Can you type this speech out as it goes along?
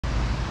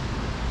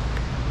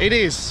It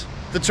is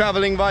the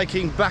traveling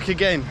Viking back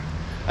again,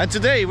 and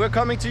today we're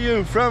coming to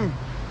you from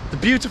the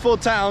beautiful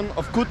town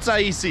of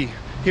Kutaisi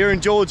here in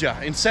Georgia,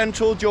 in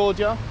central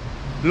Georgia,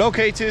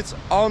 located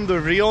on the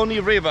Rioni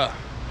River.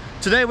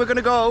 Today we're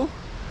gonna go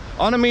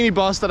on a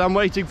minibus that I'm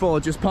waiting for,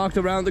 just parked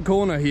around the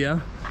corner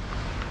here,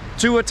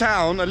 to a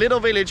town, a little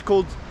village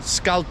called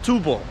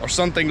Tskaltubo or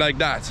something like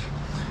that.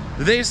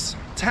 This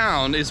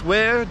town is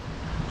where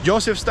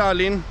Joseph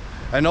Stalin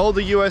and all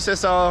the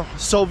USSR,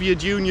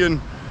 Soviet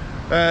Union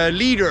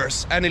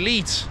leaders and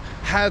elites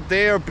had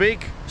their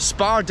big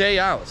spa day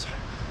out.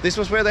 This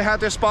was where they had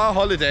their spa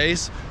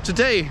holidays.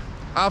 Today,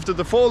 after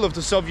the fall of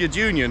the Soviet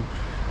Union,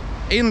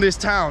 in this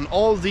town,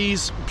 all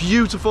these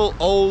beautiful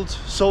old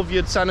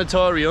Soviet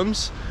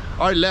sanatoriums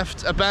are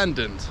left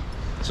abandoned.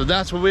 So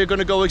that's where we're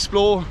gonna go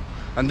explore,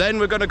 and then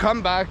we're gonna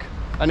come back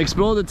and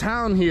explore the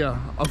town here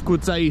of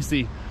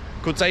Kutaisi.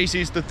 Kutaisi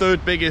is the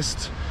third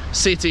biggest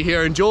city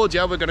here in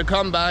Georgia. We're gonna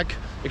come back,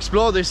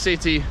 explore this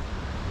city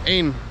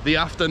in the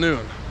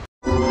afternoon.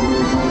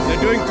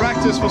 They're doing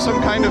practice for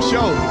some kind of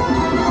show.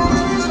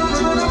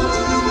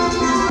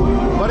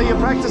 What are you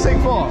practicing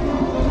for?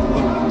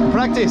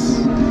 Practice.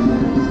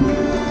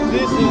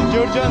 This is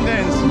Georgian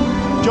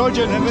dance.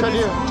 Georgian,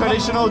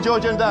 traditional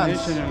Georgian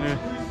dance. Traditional,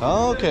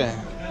 Oh, okay.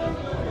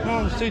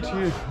 no, sit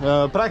here.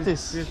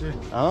 Practice. Yes, yes.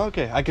 Oh,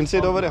 okay, I can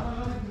sit over there.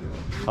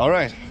 All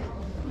right.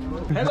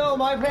 Hello,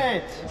 my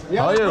friend.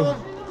 How are you?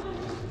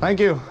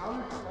 Thank you.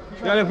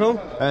 Where are you from?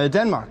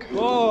 Denmark.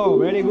 Oh,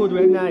 very good,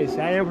 very nice.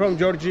 I am from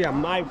Georgia,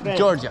 my friend.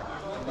 Georgia.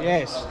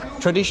 Yes.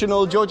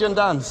 Traditional Georgian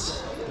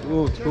dance.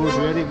 Good, good,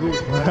 very good.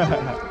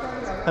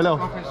 Hello.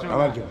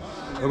 How are you?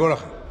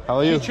 How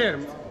are you? Teacher.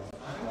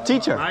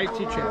 Teacher? My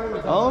teacher.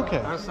 Oh,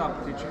 okay. And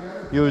sub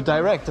teacher. You're a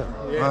director?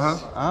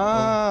 Yes.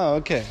 Ah,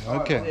 okay,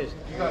 okay.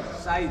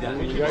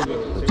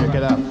 Check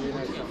it out.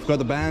 We've got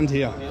the band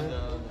here.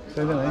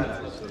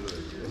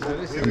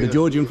 And the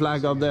Georgian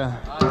flag up there.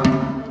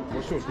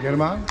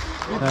 Denmark.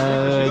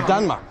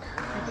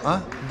 Huh?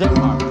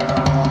 Denmark.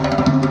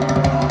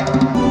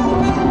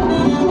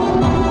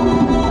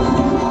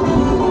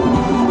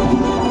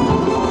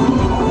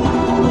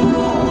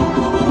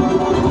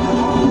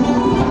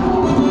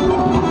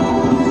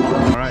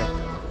 Alright,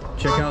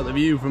 check out the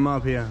view from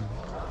up here.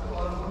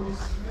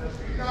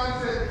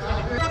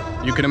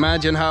 You can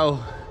imagine how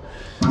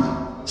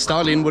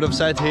Stalin would have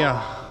sat here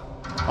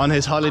on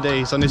his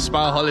holidays, on his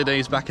spa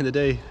holidays back in the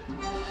day.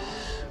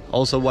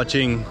 Also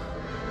watching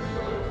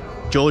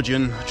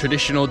Georgian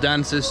traditional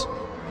dances,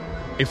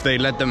 if they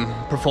let them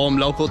perform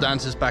local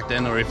dances back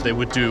then, or if they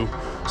would do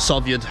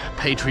Soviet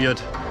patriot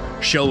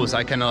shows.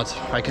 I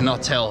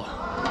cannot tell.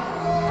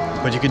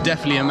 But you could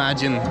definitely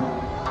imagine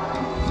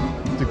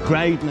the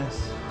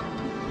greatness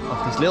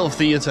of this little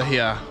theater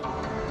here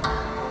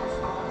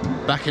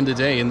back in the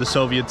day, in the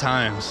Soviet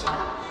times.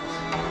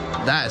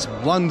 That is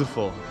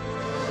wonderful.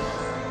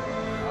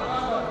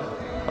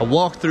 A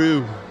walk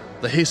through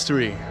the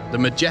history, the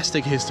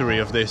majestic history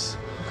of this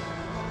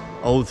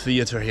old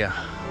theater here.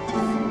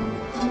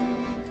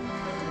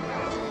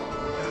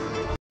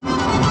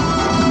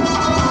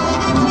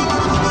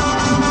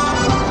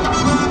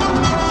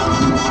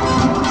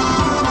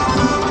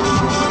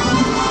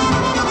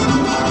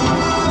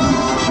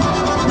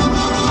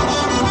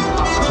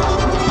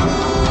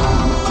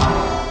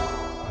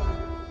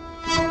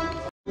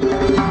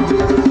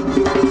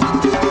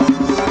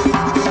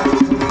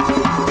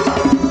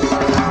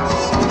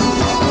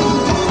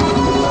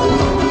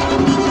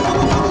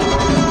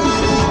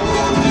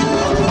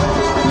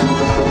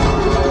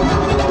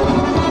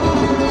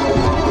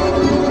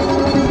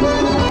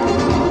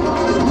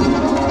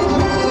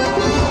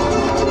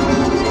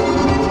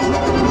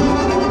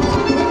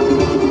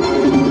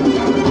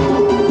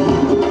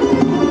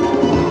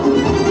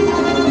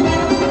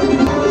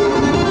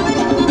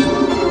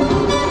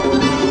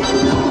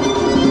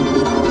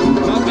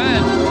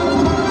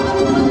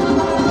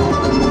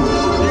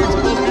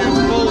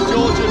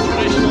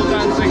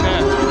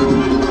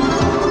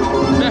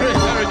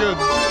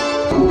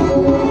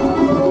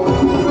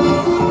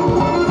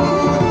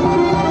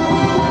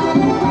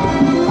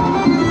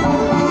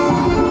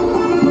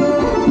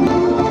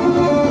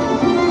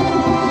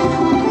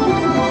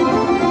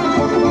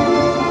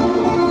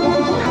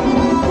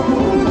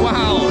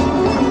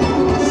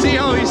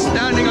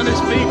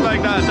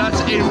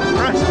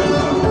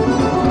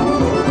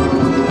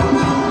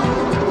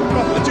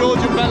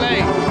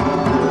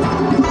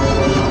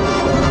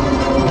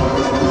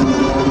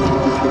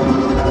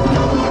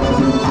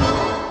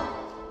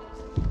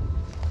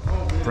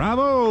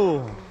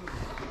 Bravo!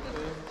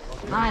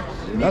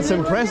 That's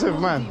impressive,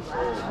 man.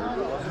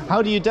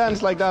 How do you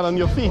dance like that on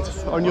your feet,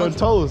 on your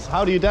toes?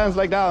 How do you dance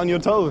like that on your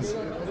toes?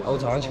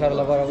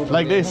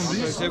 Like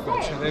this?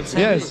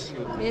 Yes.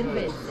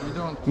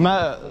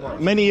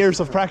 Many years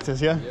of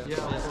practice, yeah?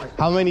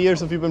 How many years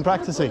have you been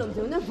practicing?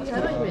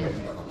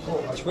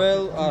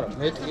 12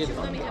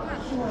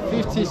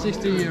 50,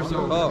 60 years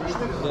old. Oh,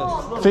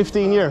 yes.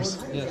 15 years?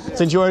 Yes.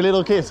 Since you were a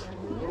little kid?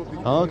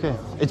 Oh, okay.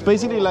 It's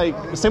basically like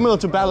similar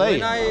to ballet.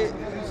 When I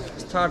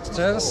start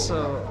dance,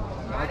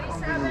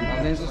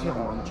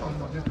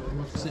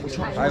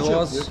 I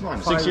was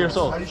 6 years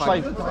old.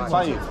 Five.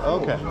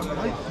 Okay.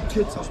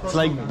 It's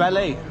like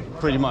ballet,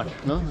 pretty much.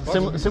 No,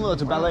 similar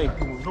to ballet.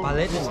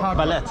 ballet. It's hard.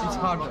 Ballet. It's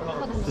hard.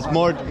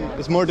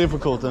 It's more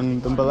difficult than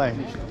ballet.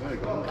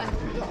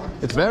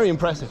 It's very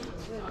impressive.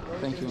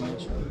 Thank you very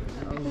much.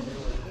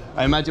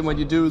 I imagine when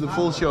you do the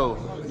full show,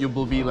 you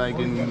will be like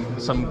in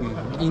some...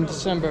 In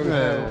December we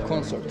have a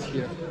concert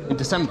here. In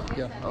December?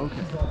 Yeah.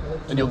 Okay.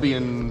 And you'll be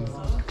in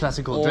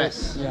classical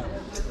dress? Yeah.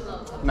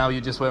 Now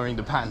you're just wearing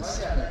the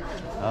pants?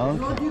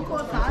 Okay.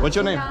 What's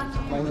your name?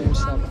 My name is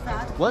Saba.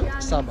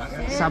 What? Saba.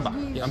 Saba.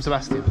 I'm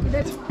Sebastian.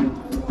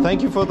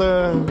 Thank you for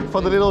the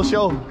little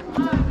show.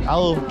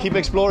 I'll keep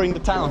exploring the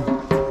town.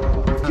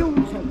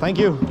 Thank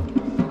you.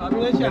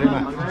 Very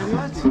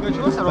much.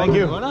 Thank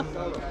you.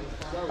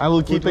 I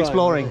will keep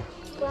exploring.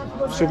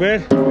 Super,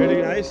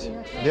 very nice.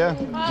 Yeah,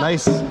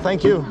 nice.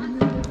 Thank you.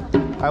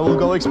 I will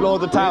go explore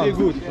the town.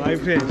 Very good, my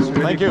friends.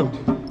 Thank you.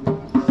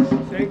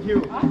 Thank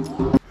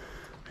you.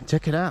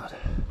 Check it out.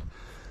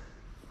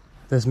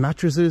 There's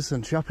mattresses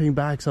and shopping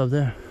bags up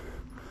there.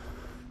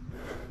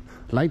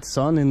 Light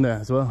sun in there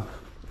as well.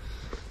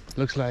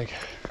 Looks like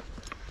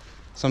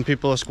some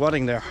people are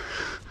squatting there.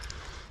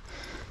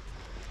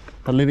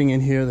 They're living in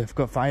here. They've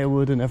got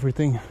firewood and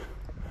everything.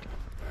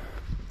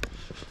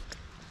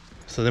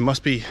 So there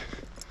must be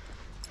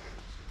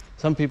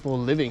some people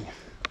living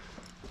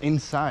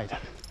inside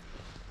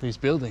these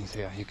buildings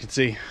here. You can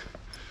see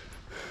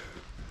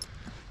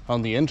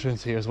on the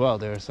entrance here as well,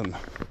 there are some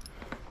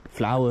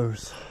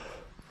flowers.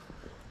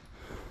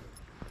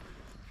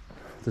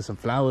 There's some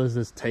flowers,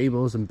 there's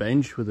tables and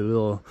bench with a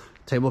little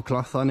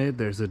tablecloth on it.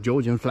 There's a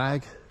Georgian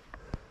flag.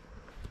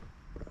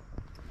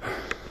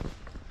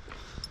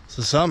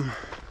 So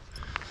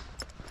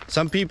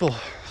some people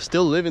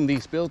still live in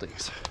these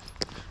buildings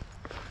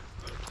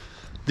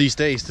these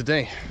days,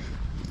 today.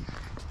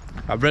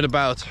 I've read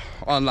about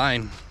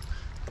online.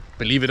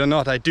 Believe it or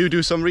not, I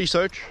do some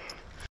research.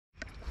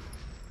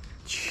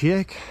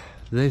 Check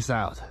this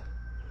out.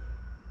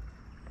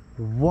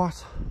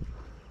 What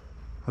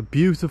a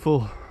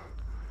beautiful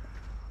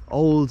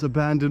old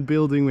abandoned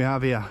building we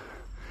have here.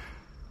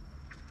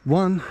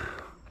 One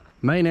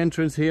main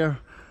entrance here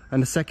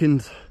and a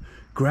second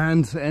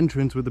grand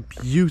entrance with a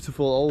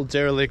beautiful old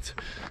derelict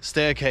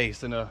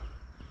staircase and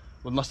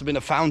what must have been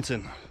a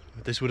fountain.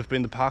 This would have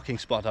been the parking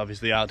spot,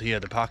 obviously, out here,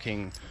 the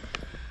parking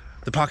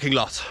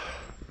lot.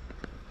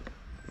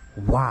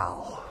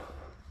 Wow.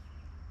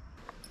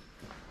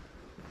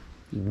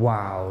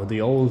 Wow, the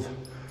old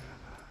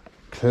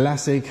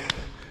classic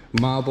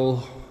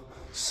marble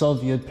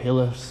Soviet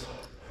pillars,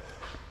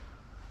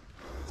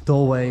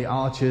 doorway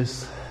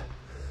arches,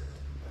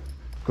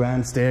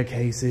 grand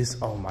staircases.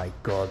 Oh my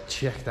God,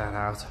 check that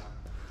out.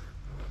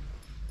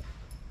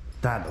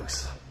 That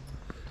looks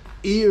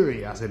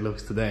eerie as it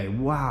looks today.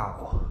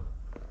 Wow.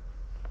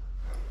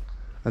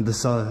 And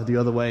the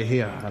other way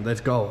here, and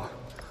let's go.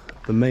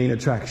 The main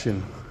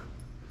attraction,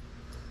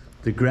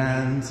 the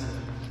grand,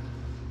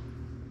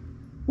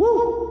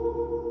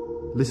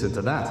 woo! Listen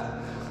to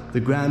that. The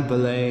grand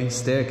ballet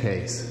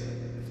staircase.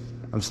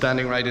 I'm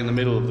standing right in the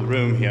middle of the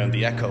room here and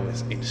the echo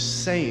is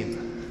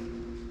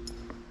insane.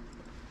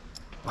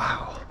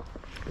 Wow.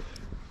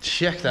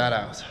 Check that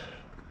out.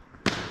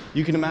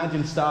 You can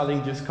imagine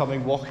Stalin just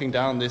walking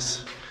down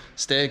this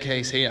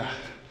staircase here,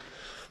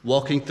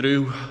 walking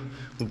through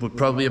what would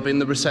probably have been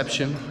the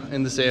reception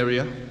in this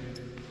area,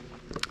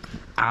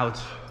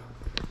 out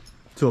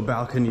to a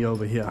balcony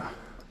over here.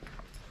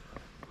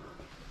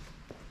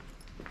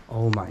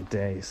 Oh my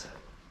days.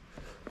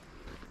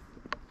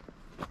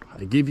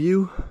 I give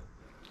you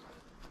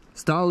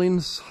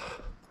Stalin's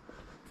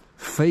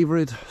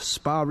favorite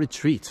spa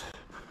retreat.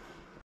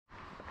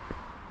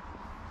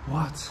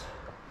 What?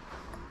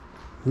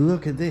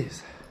 Look at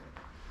this.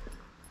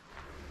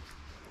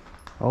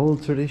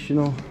 Old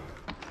traditional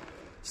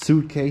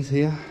suitcase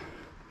here.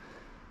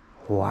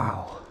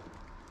 Wow.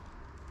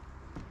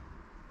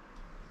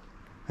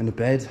 And a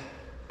bed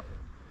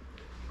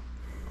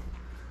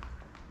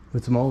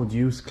with some old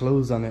used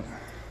clothes on it.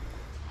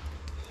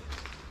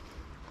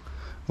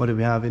 What do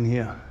we have in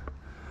here?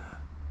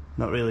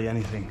 Not really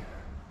anything.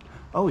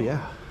 Oh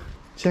yeah,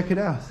 check it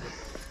out.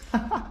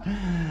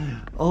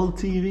 Old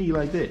TV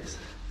like this.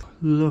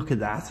 Look at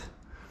that.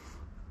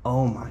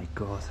 Oh my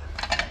God.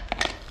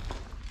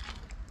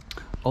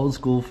 Old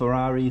school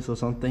Ferraris or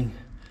something.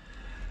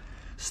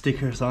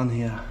 Stickers on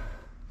here.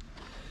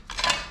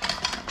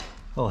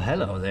 Oh,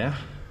 hello there.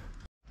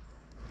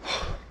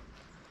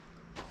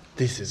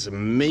 This is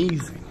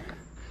amazing.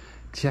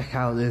 Check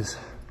out this.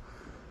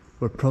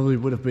 What probably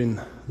would have been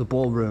the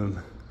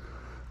ballroom,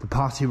 the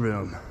party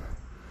room.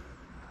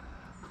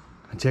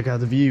 And check out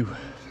the view.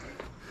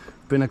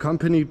 Been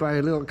accompanied by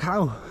a little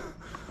cow.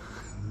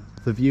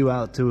 The view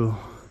out to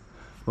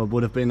what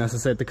would have been, as I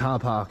said, the car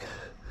park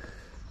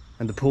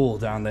and the pool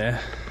down there.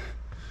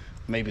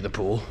 Maybe the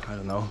pool, I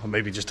don't know, or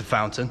maybe just a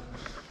fountain.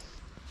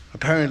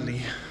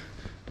 Apparently,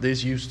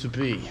 this used to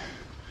be,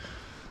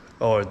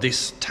 or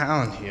this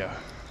town here,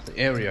 the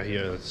area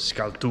here,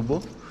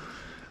 Tskaltubo,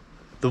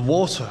 the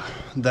water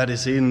that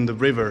is in the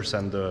rivers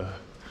and the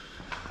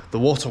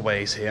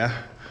waterways here,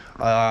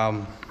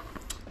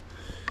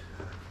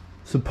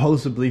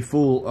 supposedly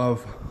full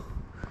of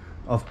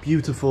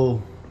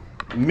beautiful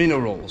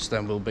minerals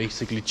that will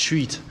basically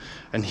treat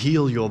and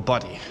heal your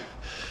body.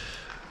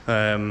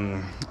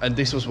 And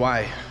this was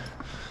why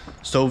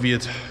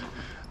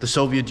the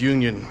Soviet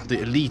Union, the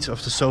elite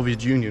of the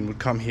Soviet Union, would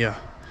come here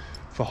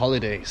for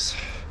holidays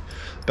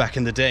back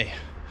in the day,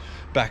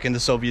 back in the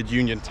Soviet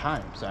Union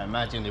times. I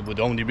imagine it would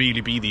only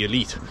really be the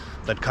elite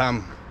that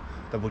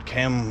would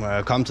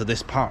come to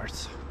this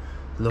part.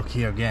 Look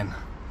here again.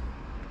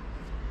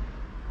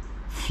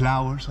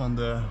 Flowers on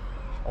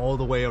all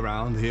the way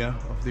around here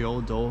of the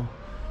old door.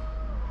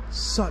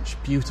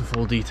 Such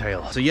beautiful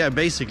detail. So yeah,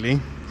 basically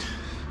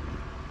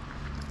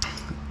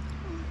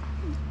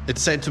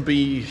it's said to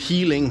be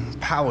healing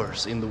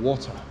powers in the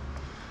water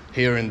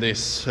here in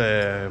this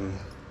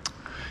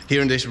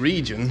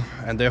region,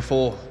 and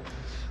therefore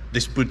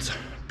this would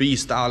be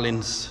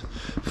Stalin's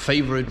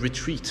favorite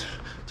retreat,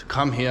 to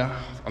come here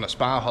on a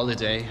spa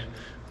holiday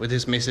with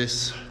his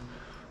missus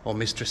or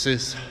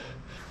mistresses.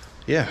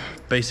 Yeah,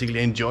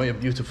 basically enjoy a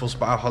beautiful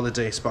spa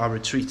holiday, spa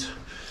retreat.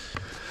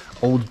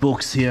 Old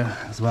books here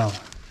as well,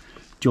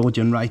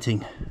 Georgian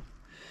writing.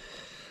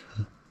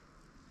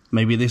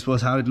 Maybe this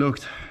was how it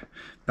looked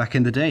back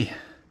in the day.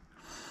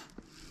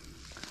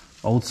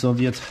 Old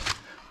Soviet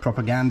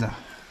propaganda.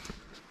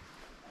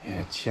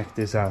 Yeah, check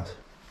this out.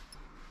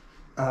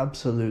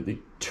 Absolutely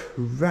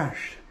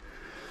trashed.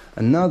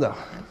 Another.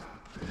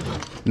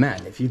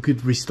 Man, if you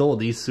could restore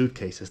these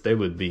suitcases, they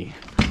would be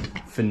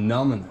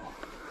phenomenal.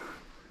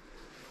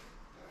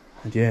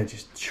 And yeah,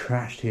 just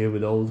trashed here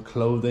with old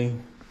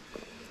clothing.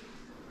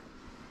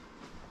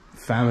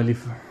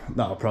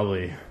 No,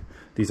 probably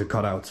these are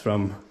cutouts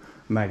from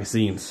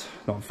magazines,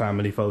 not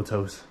family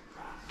photos.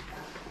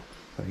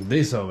 Like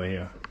this over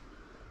here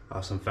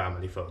are some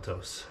family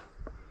photos.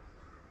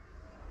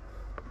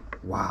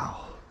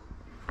 Wow.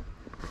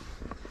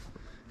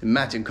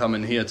 Imagine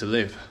coming here to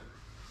live.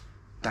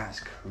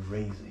 That's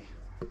crazy.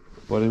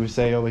 What did we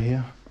say over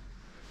here?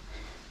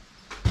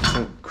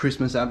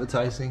 Christmas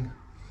advertising,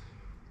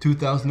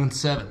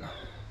 2007.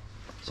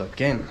 So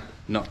again,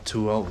 not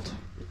too old.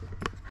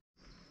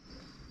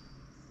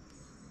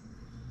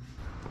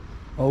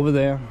 Over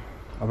there,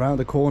 around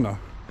the corner,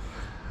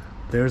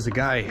 there's a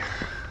guy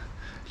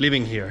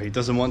living here. He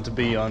doesn't want to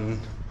be on.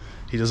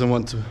 He doesn't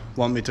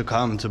want me to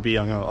come to be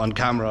on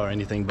camera or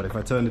anything. But if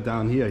I turn it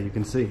down here, you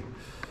can see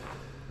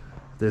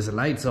there's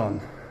lights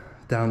on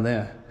down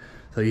there.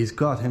 So he's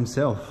got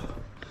himself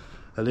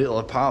a little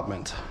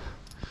apartment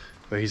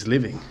where he's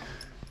living.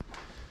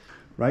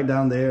 Right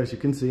down there, as you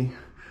can see,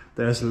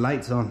 there's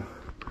lights on.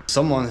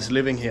 Someone is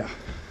living here.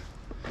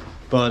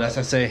 But as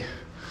I say,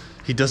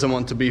 he doesn't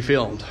want to be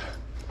filmed.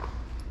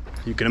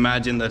 You can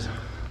imagine that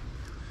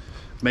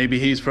maybe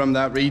he's from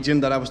that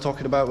region that I was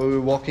talking about where we were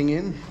walking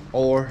in,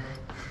 or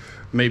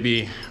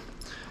maybe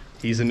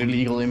he's an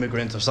illegal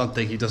immigrant or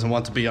something. He doesn't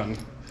want to be on.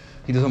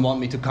 He doesn't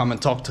want me to come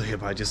and talk to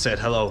him. I just said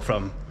hello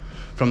from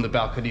the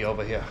balcony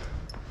over here.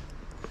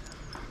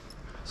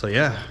 So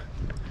yeah,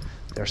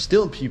 there are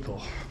still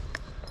people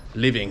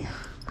living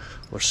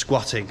or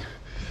squatting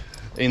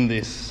in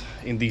these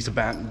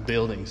abandoned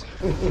buildings.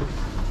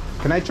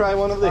 Can I try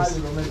one of these?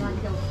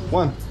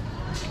 One.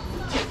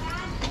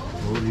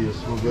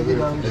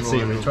 Let's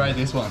see, we try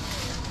this one.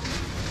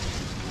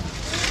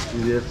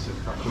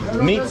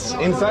 Meats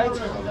inside?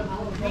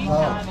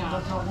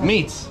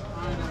 Meats.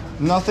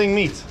 Nothing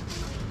meat.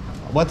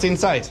 What's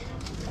inside?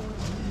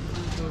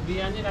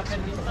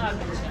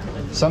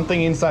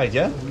 Something inside,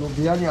 yeah?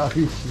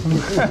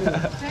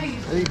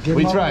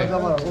 We try.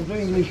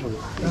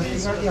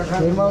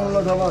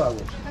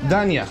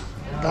 Dania.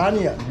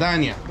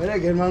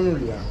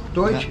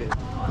 Deutsch.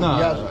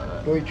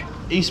 No. Deutsch.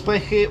 Ich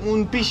spreche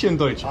ein bisschen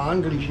Deutsch.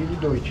 English,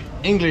 Deutsch.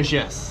 English,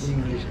 yes.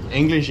 English.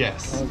 English,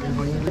 yes.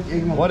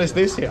 What is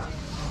this here?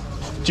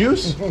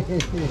 Juice?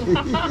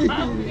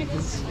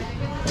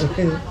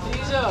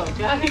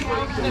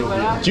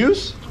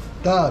 Juice?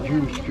 Da,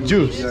 juice.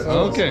 Juice.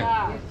 Okay.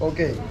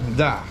 Okay.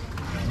 Da.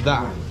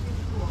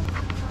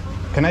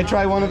 Can I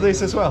try one of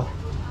these as well?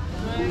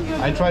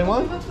 I try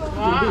one?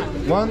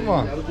 One.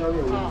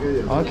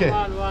 Okay.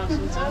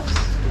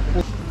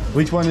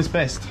 Which one is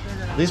best?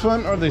 This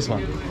one or this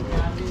one?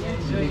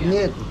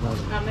 Нет.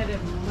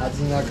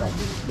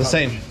 The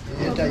same.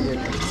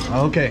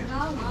 Okay.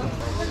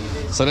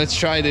 So let's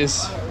try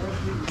this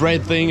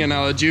bread thing and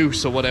our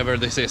juice or whatever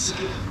this is.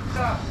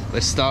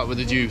 Let's start with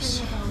the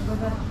juice.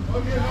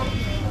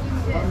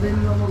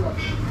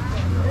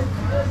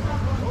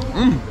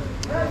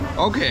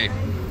 Okay.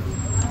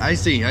 I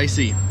see.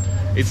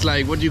 It's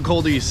like, what do you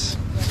call these?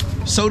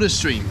 Soda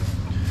stream.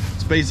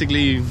 It's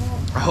basically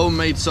a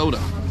homemade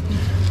soda.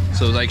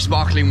 So like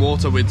sparkling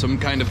water with some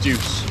kind of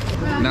juice.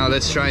 Now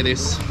let's try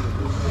this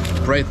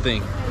bread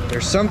thing.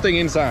 There's something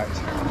inside.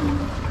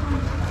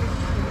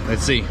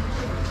 Let's see.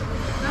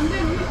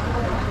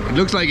 It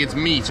looks like it's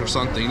meat or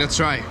something. Let's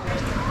try.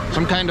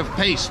 Some kind of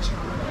paste.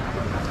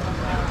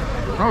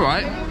 All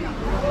right.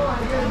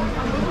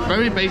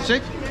 Very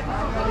basic,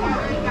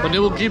 but it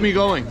will keep me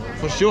going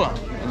for sure.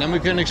 And then we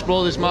can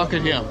explore this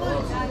market here.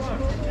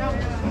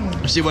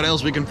 See what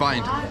else we can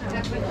find.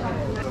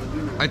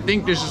 I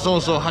think this is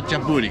also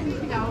hachapuri.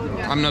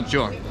 I'm not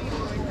sure,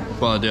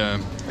 but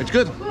it's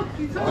good.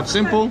 It's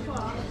simple.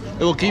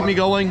 It will keep me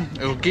going.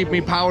 It will keep me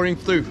powering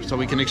through, so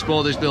we can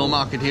explore this little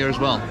market here as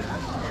well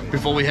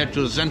before we head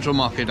to the central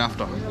market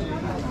after.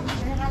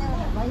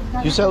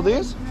 You sell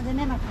this?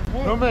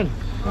 Roman.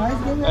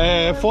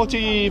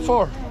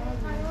 44.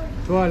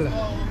 Tuala.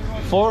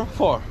 4.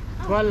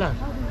 Tuala.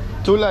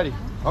 2 lari.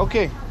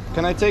 Okay.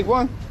 Can I take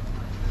one?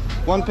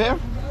 One pair?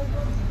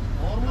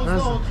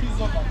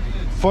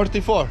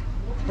 44.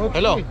 Okay.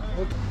 Hello.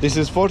 This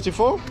is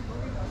 44.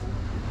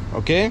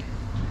 Okay.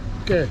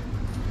 Okay.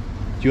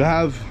 You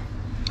have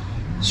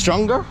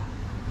stronger,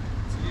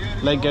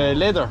 like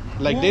leather,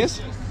 like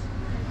this,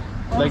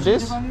 like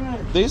this,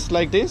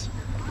 like this.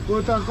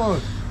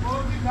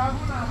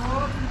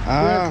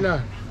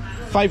 Ah,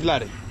 5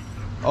 lari.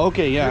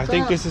 Okay, yeah, I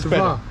think this is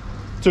better.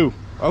 2.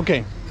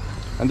 Okay,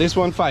 and this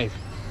one 5.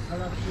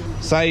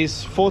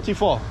 Size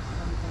 44.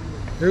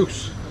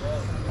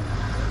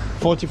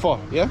 44.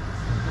 Yeah.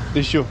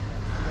 This shoe,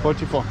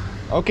 44.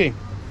 Okay.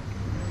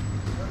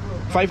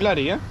 5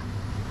 lari. Yeah.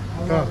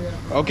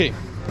 Okay.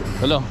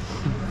 Hello.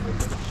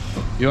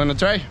 You wanna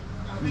try?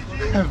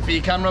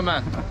 Be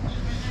cameraman.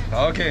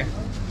 Okay.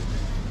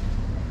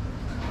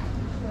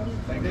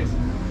 Like this.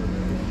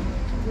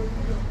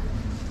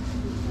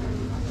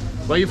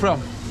 Where are you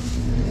from?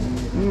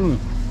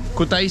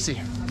 Kutaisi.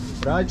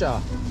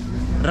 Raja.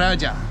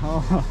 Raja.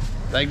 Oh.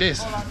 Like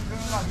this.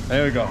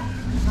 There we go.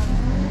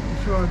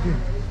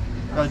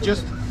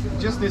 Just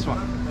this one,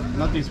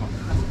 not this one.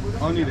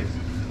 Only this.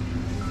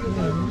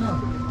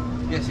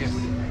 Yes, yes.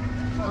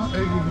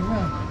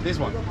 This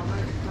one.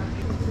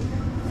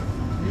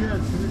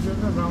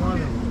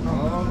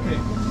 Okay.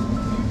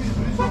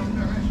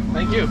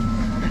 Thank you.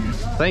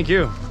 Thank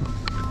you.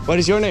 What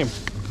is your name?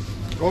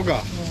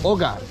 Oga.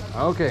 Olga.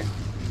 Okay.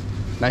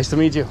 Nice to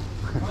meet you.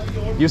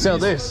 You sell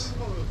this?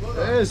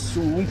 Yes,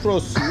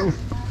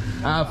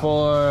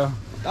 For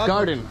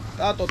garden.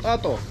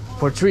 Tato.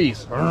 For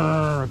trees.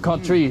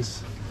 Cut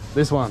trees.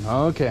 This one.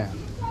 Okay.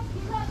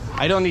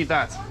 I don't need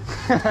that.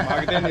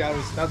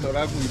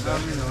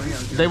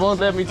 They won't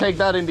let me take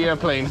that in the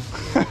airplane.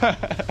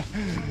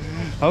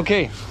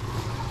 Okay.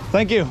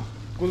 Thank you.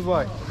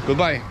 Goodbye.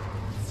 Goodbye.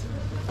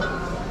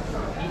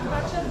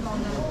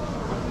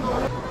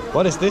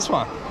 What is this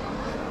one?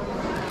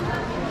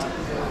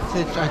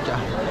 Say cha-cha.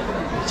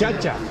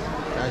 Cha-cha.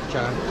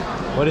 Cha-cha.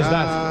 What is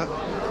that?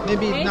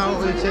 Maybe now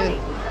it's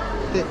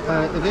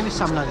very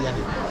similar. Yeah.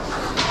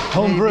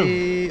 Home brew.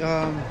 Maybe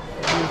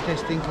you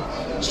testing.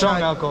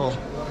 Strong alcohol.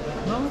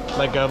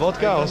 Like a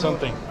vodka or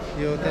something.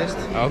 You test.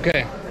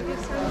 Okay.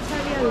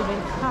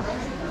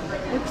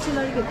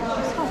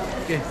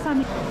 Okay.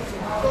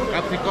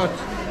 Apricot.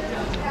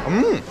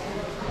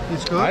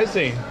 It's good. I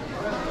see.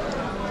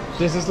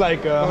 This is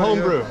like a home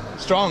yeah. brew.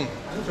 Strong.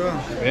 Strong.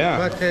 Yeah.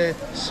 But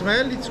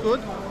smell it's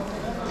good.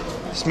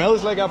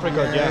 Smells like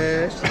apricot,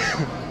 Yes.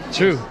 yeah.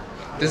 True.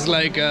 This is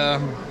like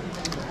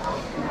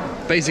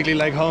basically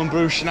like home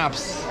brew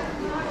schnapps.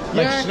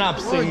 Like Yeah.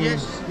 schnapps Oh,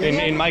 yes.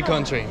 in my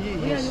country.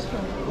 Yes.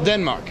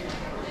 Denmark.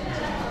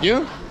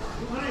 You?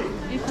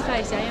 In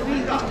Kutaisi, I am an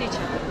English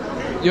teacher.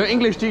 You're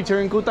English teacher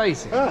in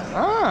Kutaisi.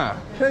 Ah.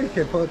 Thank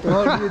you for the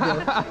whole video.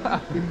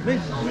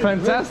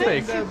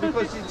 Fantastic.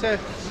 Because it's a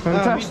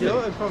Fantastic.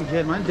 video from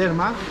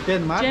Denmark.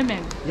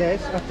 German.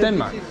 Yes. After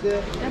Denmark.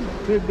 This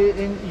will be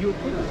in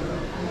YouTube.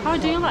 How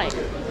do you like?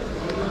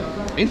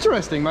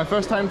 Interesting. My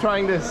first time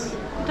trying this.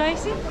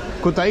 Kutaisi?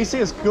 Kutaisi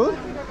is good.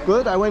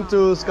 Good. I went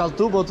to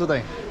Tskaltubo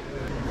today.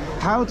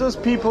 How does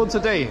people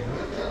today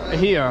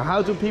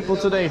how do people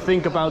today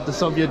think about the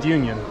Soviet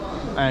Union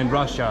and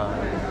Russia?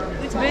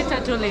 It's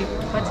better to live,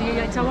 but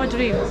it's our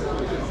dream.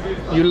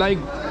 You like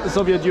the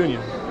Soviet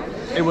Union?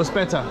 It was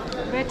better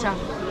Better.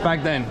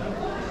 back then.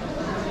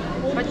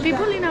 But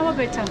people in our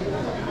better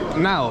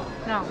Now,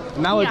 now.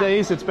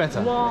 nowadays it's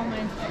better. Warm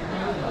and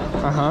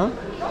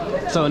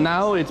So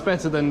now it's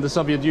better than the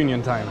Soviet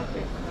Union time.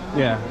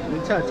 Yeah.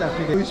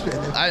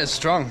 That is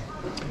strong.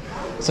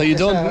 So you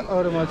don't?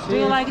 do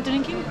you like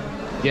drinking?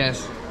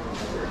 Yes.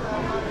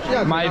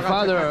 My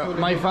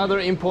father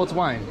imports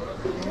wine,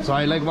 so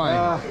I like wine.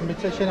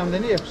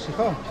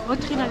 What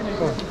do you like?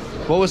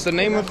 What was the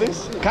name of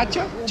this?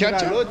 Kacha?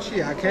 Chacha?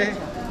 Chacha.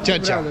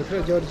 Georgian.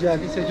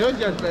 It's a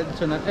Georgian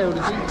traditional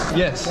everything.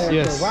 Yes,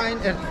 yes. Wine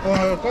and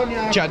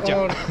cognac.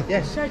 Cha-cha.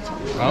 Yes.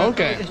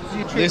 Okay.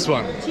 This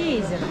one.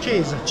 Cheese.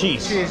 Cheese.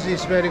 Cheese. Cheese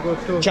is very good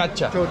too.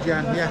 Cha-cha.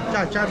 Georgian. Yeah.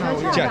 Cha-cha now.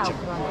 Yeah. Chacha.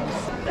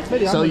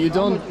 So you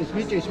don't?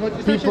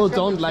 People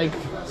don't like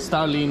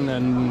Stalin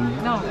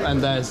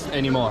and this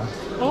anymore.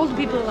 Old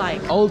people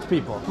like. Old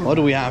people. What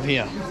do we have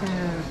here?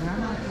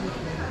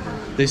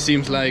 This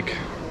seems like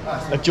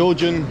a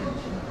Georgian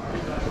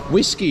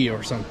whiskey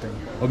or something,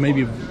 or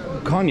maybe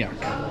cognac.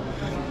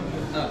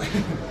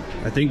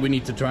 I think we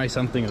need to try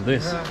something of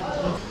this.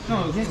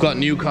 We've got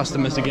new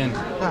customers again.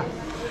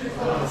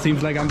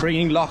 Seems like I'm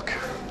bringing luck.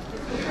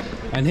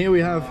 And here we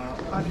have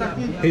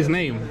his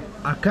name,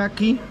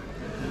 Akaki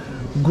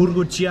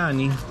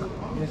Gurguciani.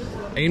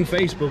 In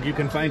Facebook you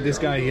can find this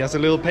guy. He has a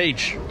little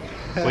page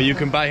where you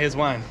can buy his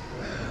wine.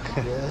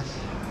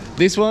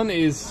 This one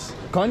is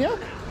cognac?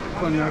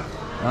 Cognac.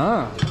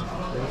 Ah.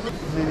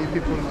 Many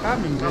people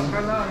coming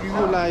and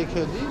you like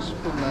this,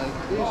 you like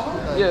this,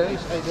 you like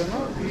this, I don't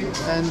know.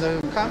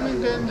 And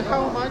coming and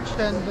how much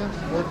and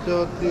what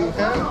do you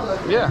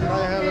have? Yeah.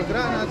 I have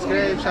granates,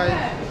 grapes, I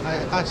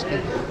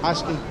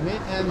asking me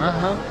and I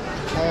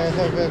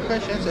have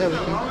questions,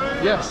 everything.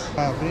 Yes.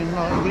 Green,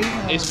 no,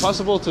 green. It's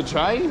possible to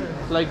try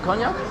like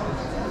cognac?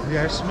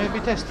 Yes, maybe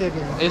test it.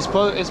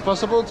 It's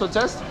possible to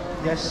test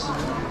Yes.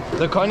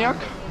 the cognac?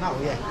 Now,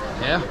 yeah.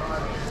 Yeah.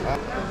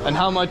 And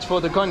how much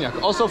for the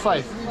cognac? Also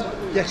 5.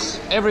 Yes.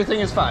 Everything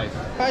is 5.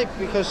 5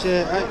 because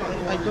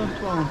I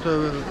don't want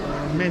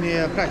many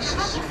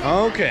prices.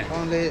 Okay.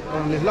 Only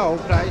low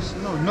price,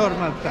 no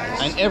normal price.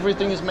 And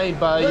everything is made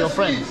by your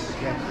friends?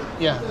 Yeah.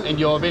 Yeah, in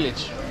your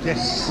village?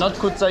 Yes. Not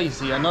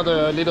Kutaisi,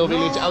 another little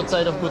village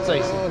outside of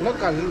Kutaisi.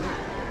 Local.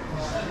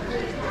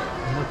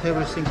 Not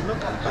everything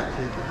local,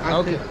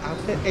 but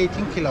after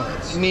 18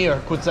 kilometers.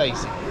 Near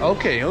Kutaisi.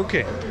 Okay,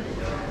 okay.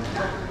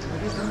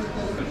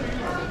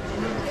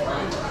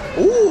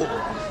 Ooh!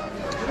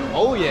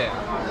 Oh yeah!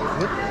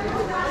 Good.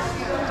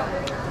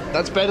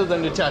 That's better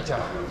than the cha-cha.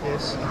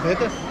 Yes.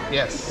 Better?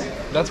 Yes,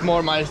 that's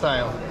more my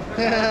style.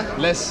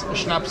 Less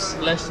schnapps,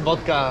 less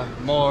vodka,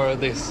 more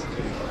this.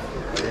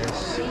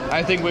 Yes.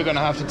 I think we're gonna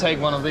have to take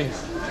one of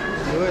these.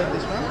 You want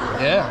this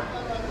one? Yeah.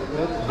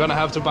 We're gonna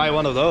have to buy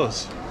one of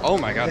those. Oh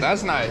my god,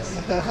 that's nice.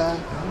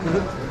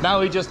 Now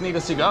we just need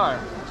a cigar.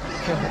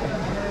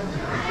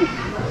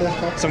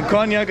 Some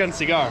cognac and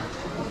cigar.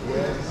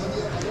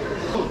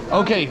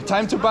 Okay,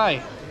 time to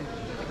buy.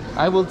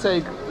 I will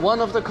take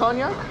one of the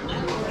cognac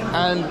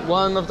and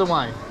one of the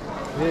wine.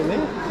 Really?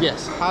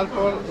 Yes. Half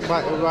or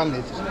 1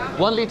 liter?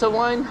 1 liter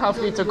wine, half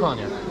liter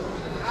cognac.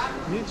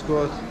 It's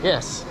good.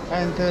 Yes.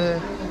 And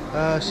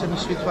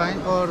semi-sweet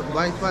wine or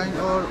white wine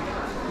or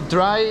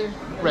Dry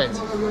red.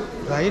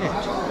 dry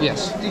red?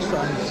 Yes. This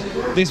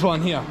one. This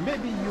one here.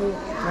 Maybe you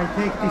I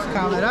take this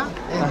camera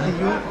and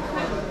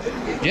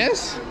you...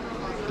 Yes.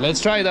 Let's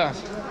try that.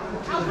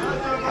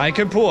 I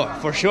can pour,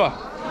 for sure.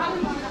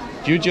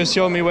 You just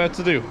show me what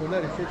to do.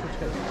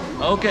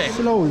 Okay.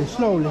 Slowly,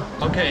 slowly.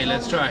 Okay,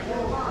 let's try.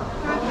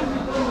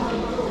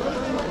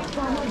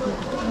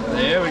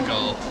 There we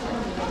go.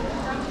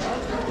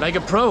 Like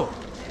a pro.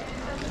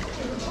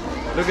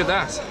 Look at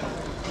that.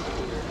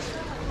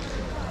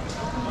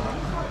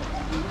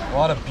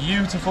 What a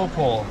beautiful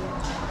pour.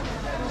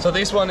 So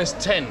this one is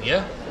 10,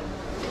 yeah?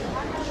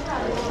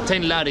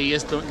 10 lari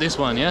is this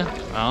one, yeah?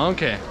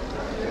 Okay.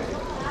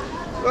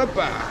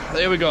 Opa,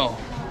 there we go.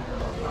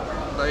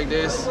 Like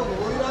this.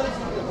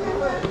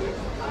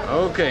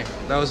 Okay,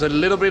 that was a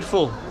little bit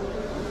full.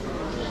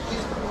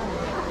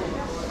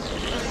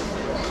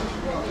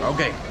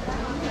 Okay,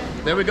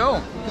 there we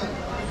go.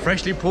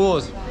 Freshly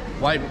poured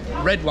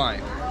red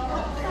wine.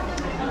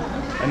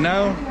 And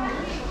now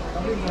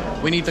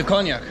we need the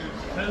cognac.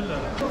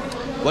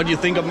 What do you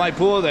think of my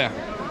pour there?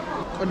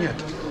 Cognac.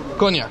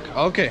 Cognac,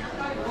 okay.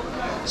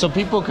 So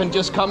people can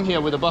just come here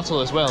with a bottle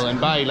as well and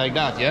buy like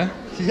that, yeah?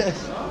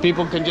 Yes.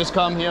 People can just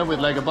come here with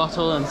like a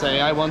bottle and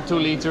say, I want 2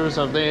 liters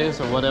of this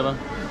or whatever.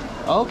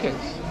 Okay,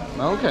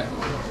 okay.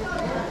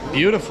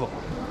 Beautiful.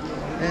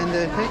 And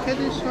take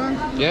this one.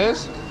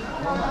 Yes?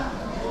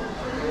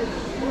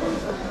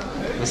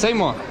 The same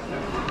one.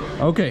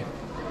 Okay.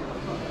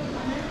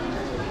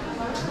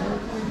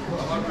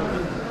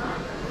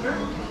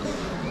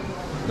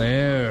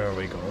 There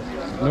we go.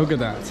 Look at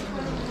that.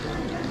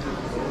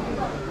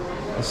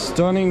 A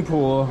stunning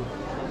pour.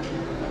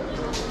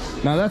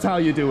 Now that's how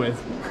you do it.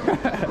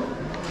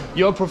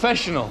 You're a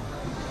professional.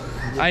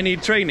 I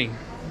need training.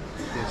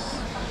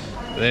 Yes.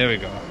 There we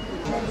go.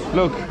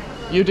 Look,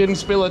 you didn't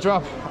spill a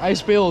drop. I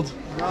spilled.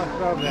 No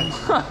problem.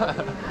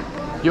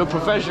 You're a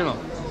professional.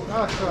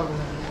 No problem.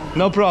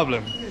 No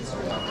problem.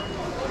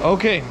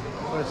 Okay.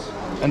 Yes.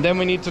 And then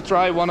we need to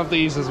try one of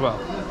these as well.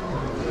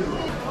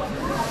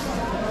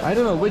 I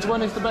don't know, which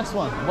one is the best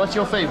one? What's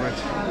your favorite?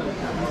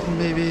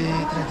 Maybe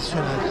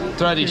traditional.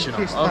 Traditional,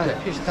 His okay.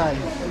 His time.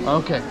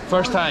 Okay,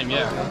 first time,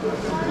 yeah.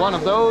 One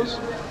of those.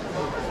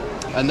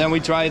 And then we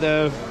try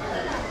the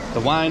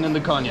wine and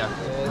the cognac.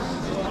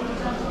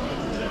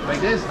 Like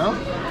this, no?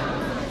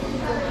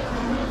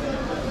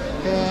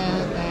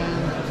 10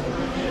 and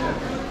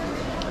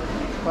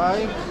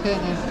 5, 10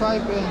 and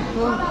 5 and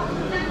 2,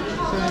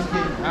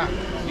 17. Ah,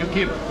 you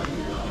keep.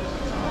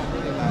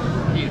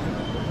 Keep.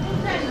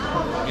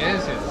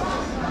 Yes, yes.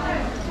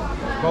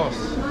 Of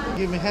course.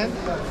 Give me hand.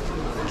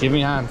 Give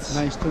me hands.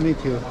 Nice to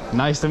meet you.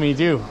 Nice to meet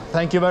you.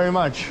 Thank you very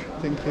much.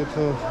 Thank you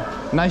too.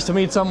 Nice to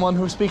meet someone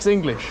who speaks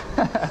English.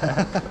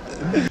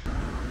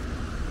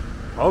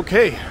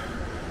 Okay,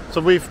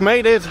 so we've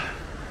made it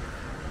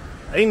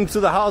into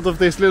the heart of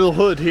this little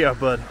hood here,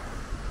 but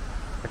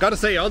I gotta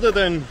say, other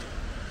than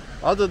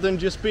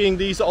just being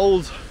these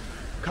old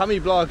commie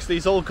blocks,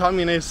 these old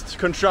communist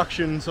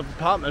constructions of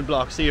apartment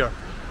blocks here,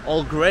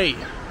 all grey.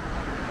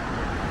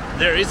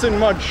 There isn't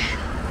much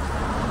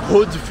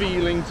hood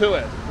feeling to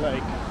it.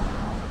 Like,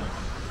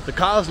 the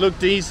cars look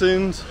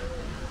decent.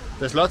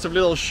 There's lots of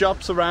little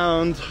shops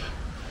around.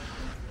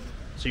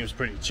 Seems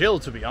pretty chill,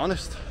 to be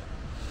honest.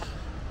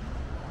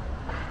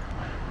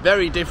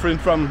 Very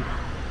different from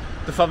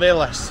the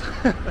favelas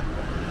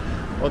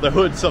or the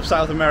hoods of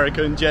South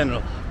America in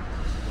general.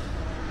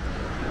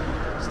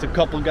 Just a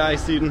couple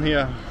guys sitting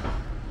here.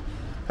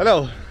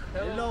 Hello.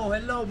 Hello,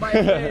 hello, my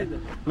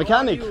friend.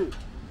 Mechanic.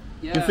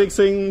 Yeah. You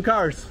fixing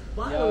cars?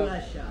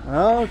 Yeah.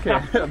 Oh, okay.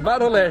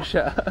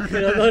 Barolesha.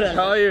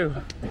 How are you?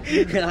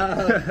 Where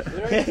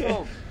are you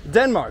from?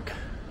 Denmark.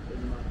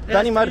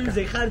 Danimarca.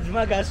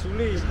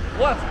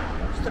 What?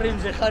 Stream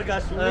zehar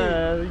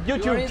gasoline.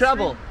 YouTube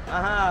travel.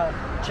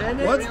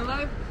 Channel. What? You were in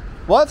live?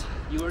 What?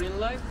 You were in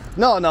live?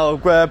 No,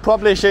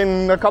 publish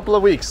in a couple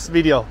of weeks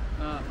video.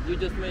 You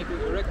just make a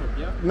record,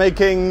 yeah?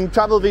 Making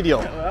travel video.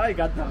 I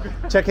got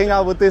that. Checking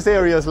out what this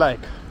area is like.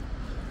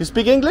 You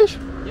speak English?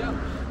 Yeah.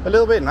 A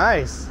little bit,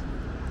 nice.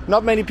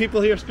 Not many people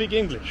here speak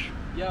English.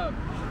 Yeah.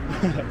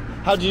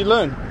 How do you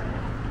learn?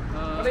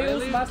 I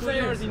lived 2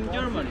 years in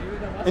Germany.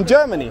 In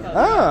Germany?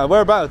 Ah,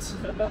 whereabouts?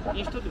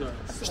 In Stuttgart.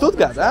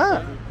 Stuttgart,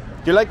 ah.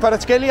 Do you like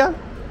Paratskelia?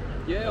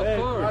 Yeah, of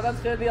course.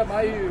 That's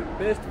my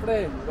best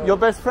friend. Your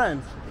best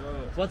friend?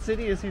 What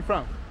city is he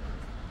from?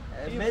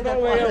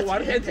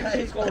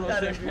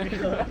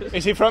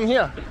 Is he from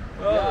here?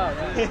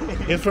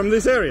 He's from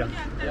this area?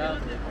 Yeah.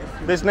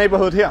 This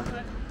neighborhood here?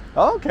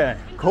 Okay,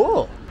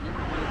 cool.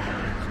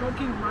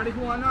 Smoking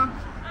marijuana?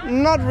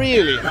 Not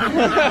really.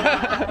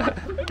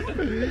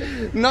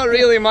 Not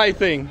really my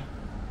thing.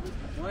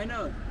 Why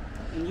not?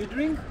 And you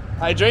drink?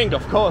 I drink,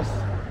 of course.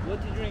 What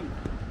do you drink?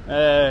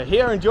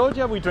 Here in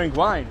Georgia we drink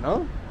wine,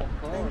 no?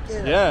 Of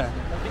course. Yeah.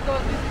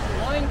 Because this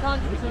is wine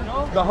country, you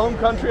know? The home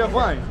country of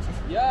wine.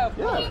 Yeah, of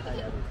course.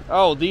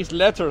 Oh, these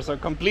letters are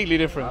completely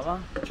different.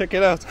 Check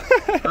it out.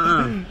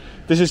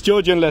 This is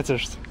Georgian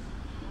letters.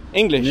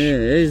 English.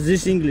 Yeah, is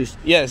this English?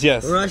 Yes,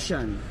 yes.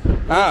 Russian.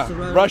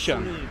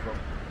 Russian.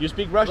 You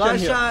speak Russian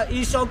here? Russia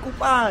is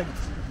occupied.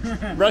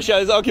 Russia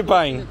is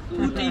occupying.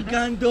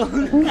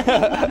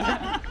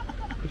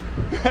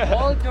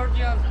 All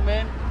Georgians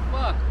men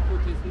fuck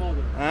Putin's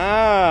mother.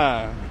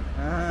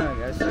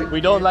 We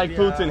don't like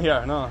Putin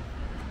here, no.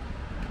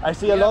 I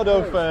see a lot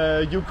of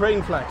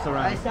Ukraine flags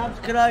around.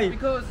 Subscribe.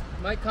 Because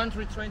my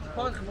country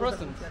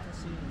 20%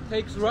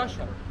 takes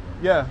Russia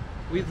Yeah.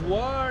 with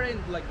war and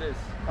like this.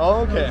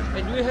 Oh, okay.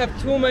 And we have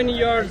too many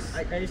years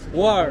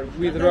war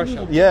with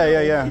Russia.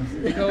 Yeah.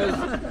 Because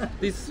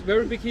this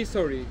very big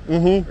history.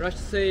 Russia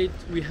said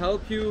we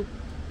help you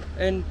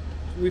and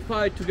we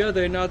fight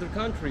together in other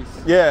countries.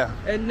 Yeah.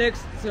 And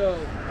next,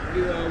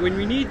 when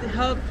we need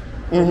help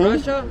from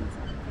Russia,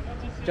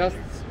 just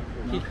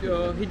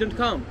he don't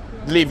come.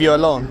 Leave you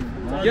alone.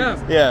 Yeah.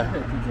 Yeah.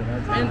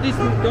 And this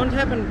don't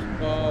happen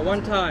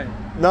one time.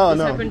 No, This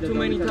no. happened too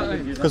many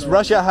times. Because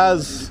Russia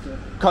has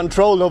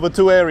control over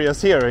two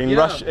areas here in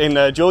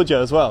Georgia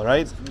as well,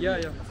 right?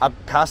 Yeah.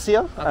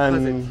 Abkhazia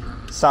and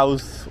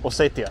South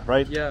Ossetia,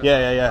 right? Yeah.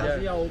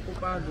 Yeah.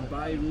 Occupied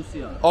by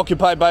Russia.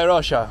 Occupied by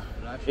Russia.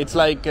 It's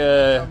like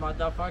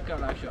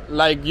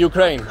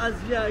Ukraine.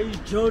 Asia is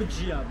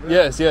Georgia. Bro.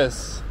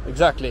 Yes,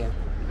 exactly.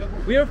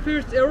 We are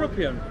first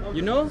European,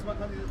 you know?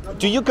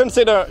 Do you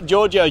consider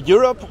Georgia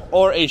Europe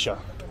or Asia?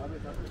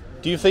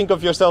 Do you think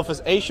of yourself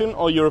as Asian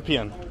or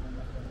European?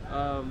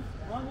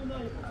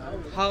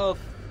 Half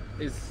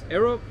is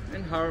Europe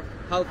and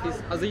half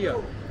is Asia.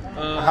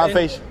 Half and-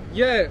 Asia.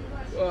 Yeah,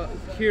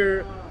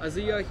 here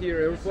Asia, here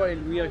Europe,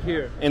 and we are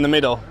here. In the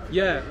middle.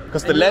 Yeah.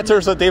 Because the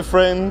letters are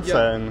different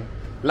Yeah. and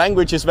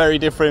language is very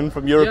different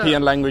from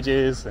European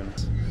languages. And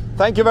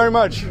thank you very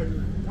much.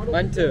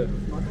 Mine too.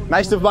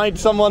 Nice to find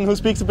someone who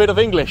speaks a bit of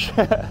English.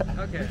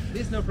 Okay,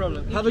 this no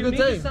problem. Have If a good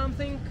you day. need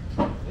something,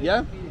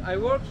 Yeah? I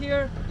work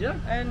here. Yeah.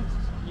 And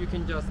you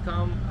can just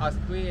come ask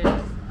me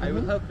and I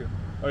will help you.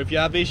 Or if you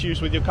have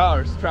issues with your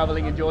cars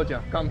traveling in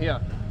Georgia, come here.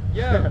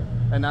 Yeah.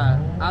 And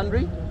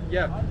Andri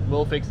Yeah.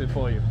 will fix it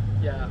for you.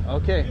 Yeah.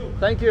 Okay,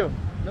 thank you.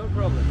 No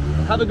problem.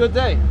 Have a good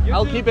day. You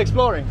I'll too. keep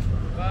exploring.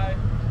 Bye.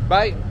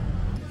 Bye.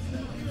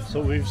 So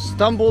we've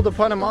stumbled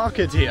upon a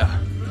market here.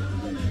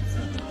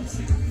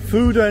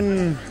 Food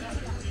and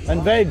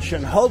veg,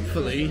 and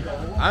hopefully,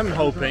 I'm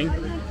hoping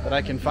that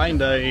I can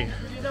find a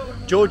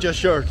Georgia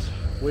shirt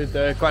with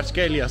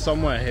Kvartskelia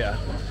somewhere here.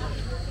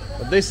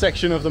 But this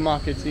section of the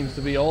market seems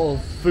to be all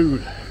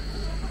food.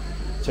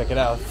 Check it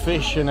out,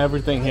 fish and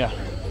everything here.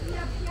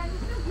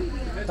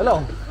 Hello.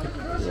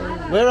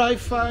 Where I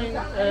find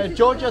a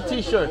Georgia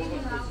t-shirt,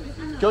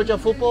 Georgia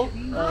football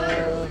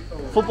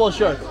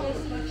shirt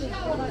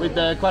with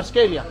the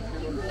Kvartskelia.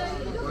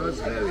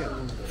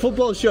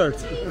 Football shirt.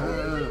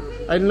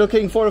 I'm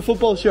looking for a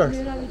football shirt.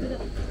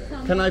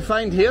 Can I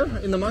find here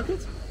in the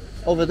market?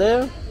 Over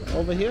there?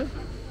 Over here?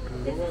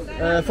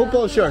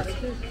 Football shirt.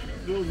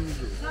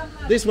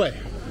 This way.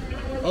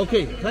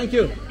 Okay, thank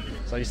you.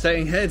 So you're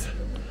saying head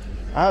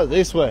out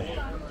this way.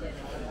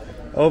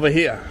 Over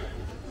here.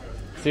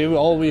 See,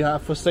 all we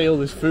have for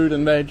sale is food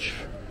and veg.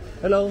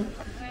 Hello.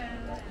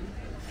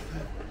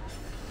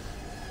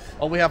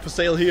 All we have for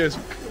sale here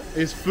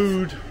is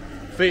food,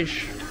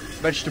 fish,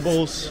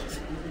 vegetables.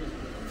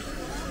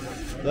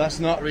 That's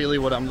not really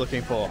what I'm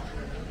looking for.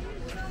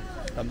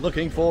 I'm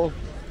looking for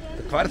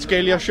the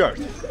Kvartskelia shirt.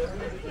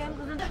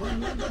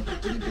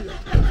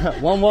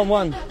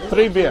 111,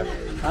 3 beer.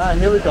 Ah,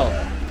 here we go.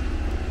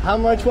 How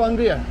much 1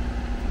 beer?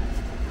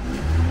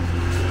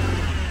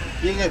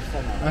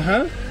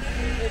 Uh-huh.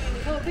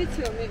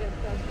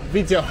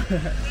 Video.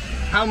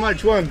 How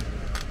much one?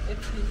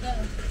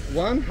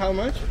 One? How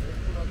much?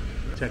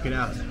 Check it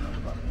out.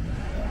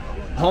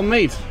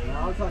 Homemade.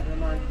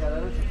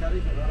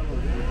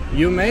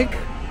 You make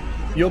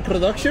your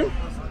production?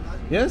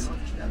 Yes?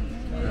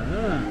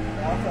 Ah.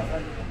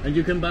 And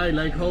you can buy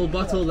like whole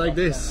bottle like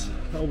this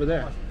over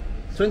there.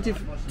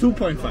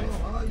 2.5.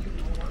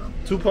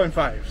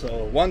 2.5,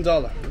 so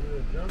 $1.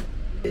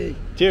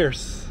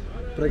 Cheers.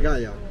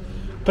 Pregaya.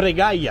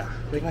 Pregaya.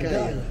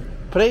 Pregaya.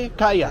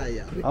 Prekaya.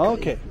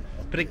 Okay.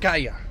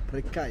 Prekaya.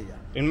 Pregaya.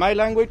 In my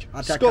language,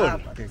 skol.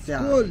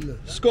 Skol.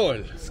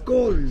 Skol.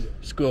 Skol.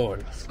 Skol.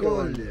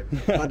 Skol.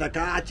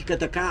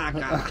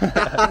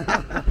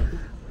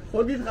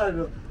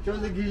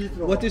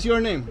 What is your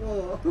name?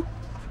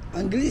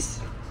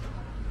 Английский.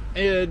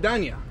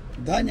 Dania.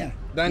 Даня.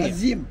 Dania.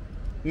 Назим.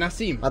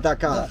 Nasim.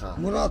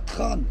 Мурат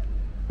Хан.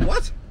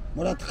 What?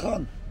 Мурат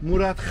Хан.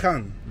 Murat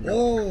Khan.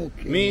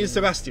 Okay. Me is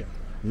Sebastian.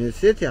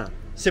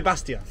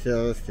 Sebastian.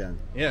 Sebastian.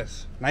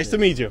 Yes. Nice to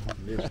meet you.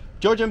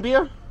 Georgian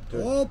beer?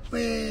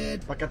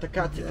 Open.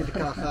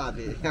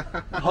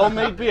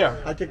 Homemade beer.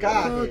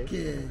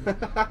 Okay.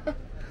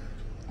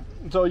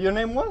 So your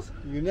name was?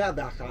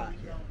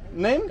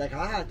 Name?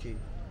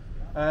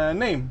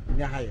 Name?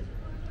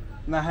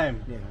 Naheem.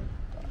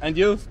 And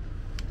you?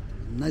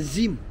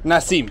 Назим.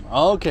 Nasim.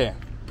 Okay.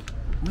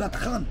 Мурат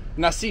Хан.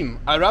 Nasim.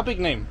 Arabic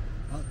name?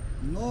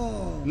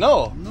 No.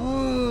 No. No.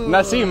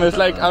 Nasim is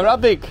like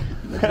Arabic.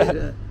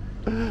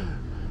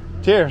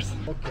 Cheers.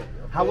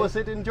 How was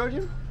it in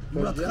Georgian?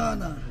 Мурат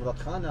Хана.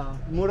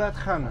 Murat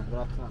Khana.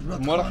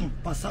 Мурат Хан.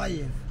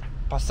 Пасаев.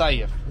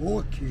 Pasayev.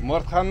 Okay.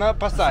 Murat Khana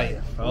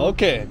Pasayev.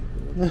 Okay.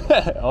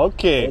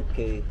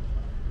 Okay.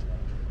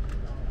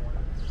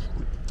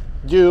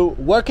 You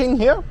working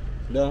here?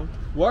 Да.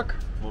 Work?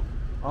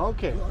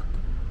 Okay.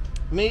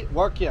 Me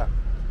work here.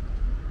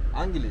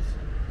 Angelis.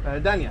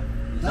 Dania.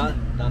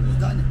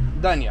 Здание.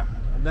 Dania.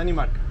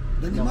 Danimark.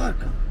 Дания.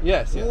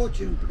 Yes, yes.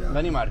 Очень приятно.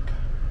 Danimark.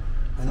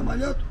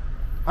 Самолет.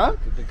 Huh?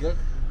 Это как?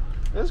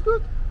 That's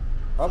good.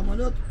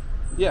 Самолет.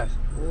 Yes.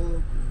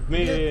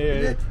 Me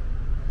Билет.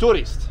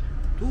 tourist.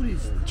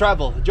 Турист.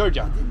 Travel.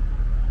 Georgia.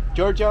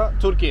 Georgia,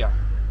 Turkey.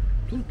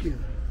 Türkiye.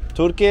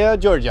 Turkey,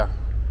 Georgia.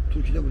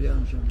 Türkiye'de buraya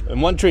almışım.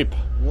 In one trip.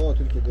 No,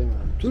 Türkiye deme.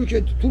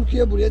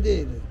 Türkiye buraya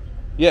değil.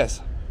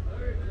 Yes.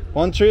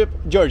 One trip,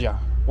 Georgia.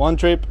 One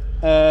trip,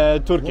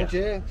 Turkey.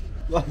 Вообще,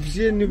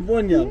 вообще не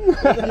понял.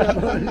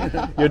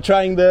 You're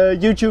trying the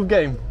YouTube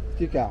game.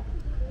 Тика.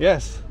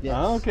 Yes. Yes.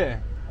 Ah, okay.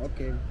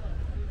 Окей.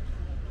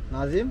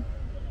 Назим?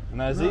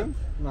 Nazim.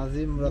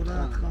 Назим Мурат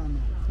Murat Хан.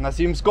 Khan.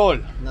 Nazim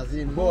Skol.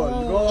 Назим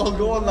гол.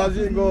 Гол,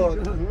 Назим гол.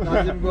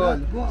 Назим гол.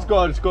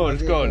 Skol, skol,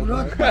 skol.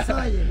 Murat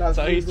Pasayev.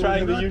 So he's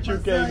trying the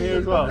YouTube game here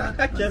as well. Ah,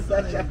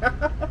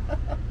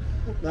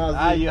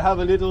 Назим. you have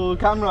a little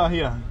camera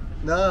here.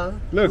 Да.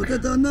 Look, Вот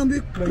это нам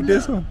бик. like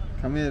this one.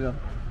 Камера.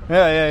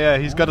 Yeah.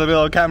 He's got a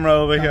little camera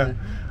over here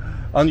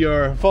on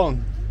your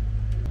phone.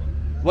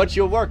 What's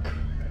your work?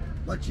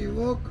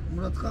 Бачевок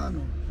Murat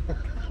Khan'u.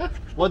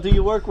 What do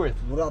you work with?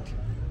 Мурат.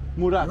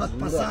 Murat. Murat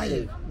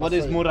Pasayev. What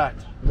is Murat?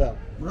 Да.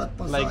 Murat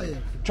Like Pasayev.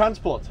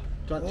 transport.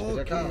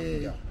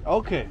 Okay.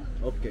 Okay.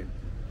 Окей.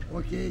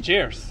 Okay.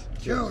 Cheers.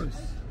 Cheers.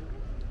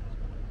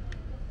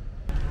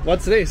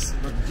 What's this?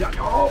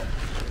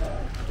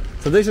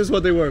 So this is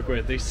what they work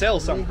with. They sell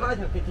some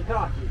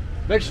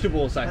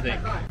vegetables, I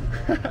think.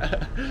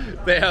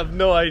 They have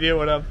no idea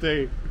what I'm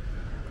saying,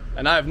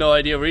 and I have no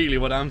idea really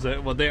what I'm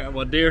saying,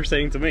 what they're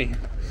saying to me.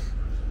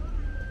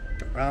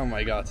 Oh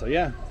my god! So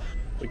yeah,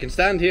 we can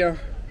stand here,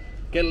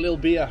 get a little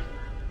beer.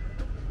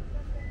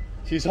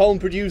 She's home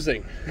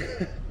producing.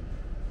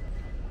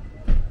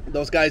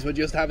 Those guys were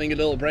just having a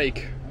little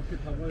break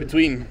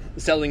between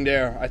selling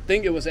their, I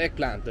think it was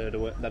eggplant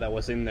that I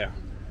was in there.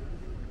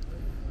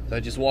 So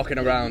just walking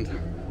around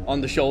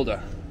on the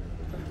shoulder,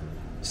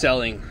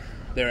 selling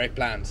their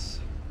eggplants.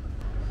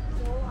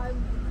 So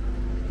I'm,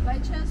 by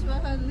chance, we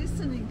are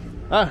listening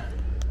Ah,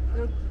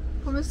 your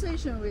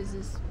conversation with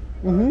these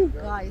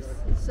guys.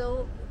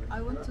 So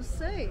I want to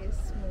say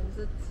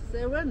that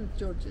they weren't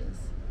Georgians.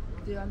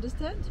 Do you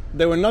understand?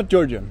 they were not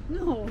Georgian.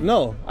 No.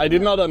 No, I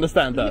did not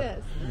understand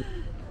that.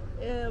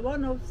 Yes.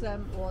 One of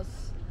them was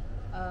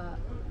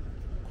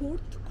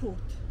Kurt.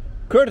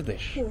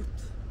 Kurdish. Kurdish,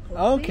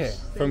 Okay,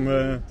 from,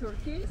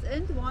 Turkey,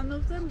 and one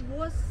of them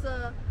was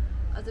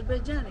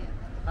Azerbaijani.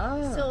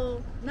 Ah.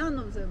 So none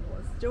of them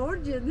was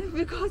Georgian.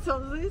 Because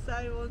of this,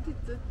 I wanted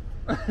to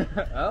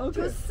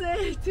Okay.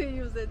 say to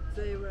you that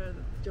they were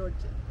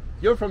Georgian.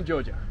 You're from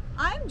Georgia.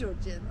 I'm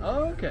Georgian.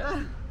 Okay.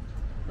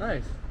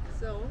 Nice.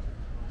 So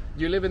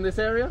Do you live in this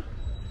area?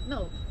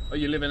 No. Or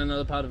you live in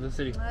another part of the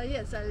city?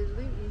 Yes, I live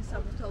in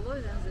Tskaltubo,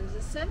 and there's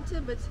a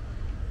center, but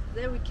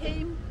there we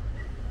came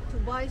to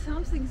buy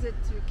something that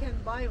you can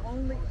buy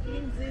only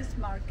in this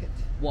market.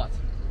 What?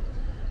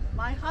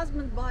 My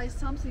husband buys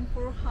something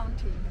for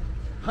hunting.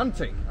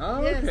 Hunting?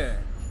 Oh, Yes. okay.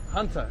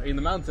 Hunter in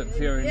the mountains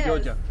here in Yes,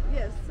 Georgia.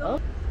 Yes. So,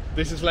 Oh.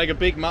 This is like a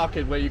big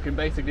market where you can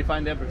basically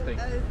find everything.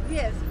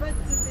 yes, but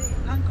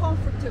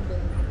uncomfortable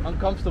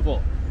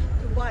Uncomfortable.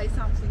 to buy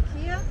something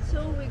here.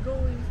 So we go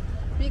in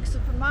big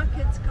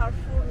supermarkets,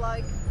 Carrefour,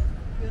 like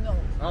you know.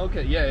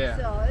 Okay, yeah, yeah.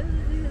 So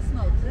this is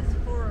not. This is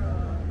for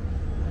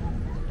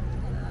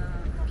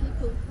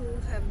people who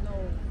have no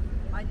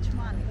much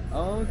money.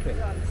 Okay.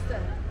 You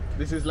understand?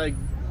 This is like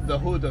the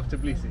hood of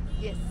Tbilisi.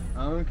 Yes.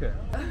 Okay.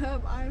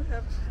 I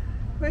have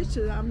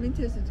question. I'm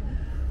interested.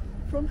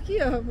 From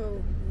here,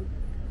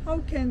 how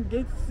can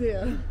get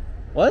there?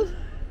 What?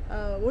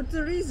 What's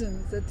the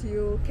reason that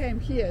you came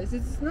here?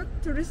 It's not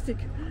touristic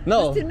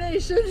No.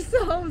 destination.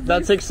 So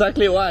That's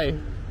exactly why.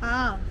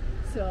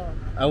 So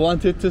I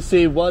wanted to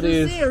see what to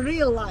is see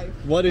real life.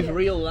 what is Yes.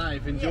 real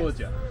life in Yes.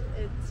 Georgia.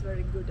 It's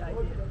very good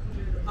idea.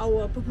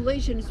 Our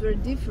population is very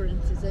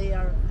different. They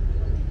are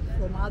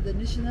from other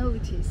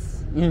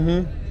nationalities.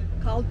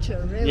 Mm-hmm.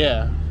 Culture, really.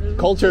 Yeah.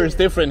 Culture is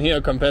different here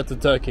compared to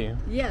Turkey.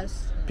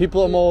 Yes.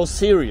 People are more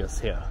serious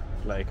here,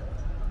 like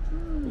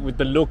with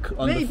the look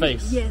on Maybe, the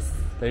face. yes.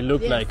 They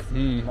look Yes. like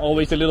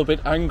always a little bit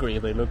angry.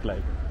 They look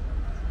like.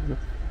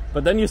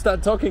 But then you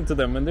start talking to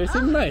them and they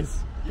seem nice.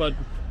 But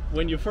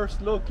when you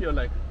first look, you're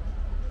like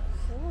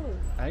Oh.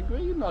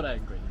 angry. You're not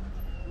angry.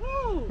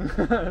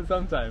 Oh.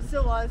 Sometimes.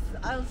 So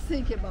I'll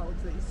think about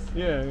this.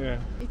 Yeah, yeah.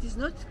 It is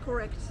not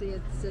correct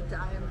that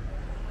I am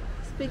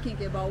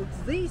speaking about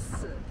this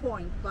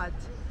point, but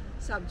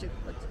subject.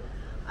 But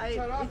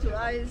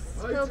I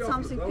felt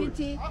something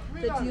pity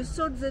that you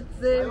thought that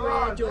they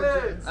were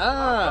Georgians.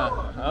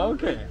 Ah,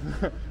 okay.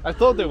 I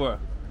thought they were.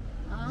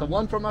 So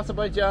one from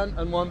Azerbaijan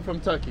and one from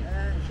Turkey.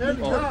 In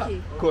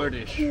Turkey.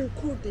 Kurdish. Oh,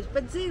 Kurdish,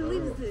 but they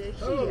live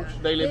here.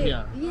 They live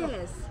here?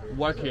 Yes.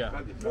 Work here.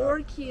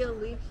 Work here,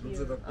 live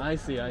here. I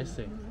see, I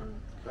see.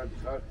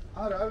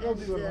 And,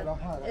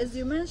 as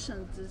you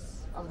mentioned,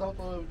 this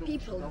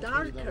people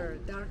darker,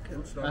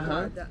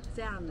 Uh-huh.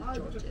 they are not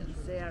Georgians.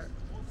 They are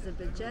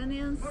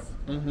Azerbaijanians,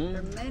 Mm-hmm.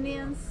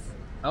 Armenians,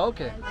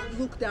 Okay. and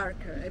look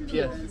darker Yes,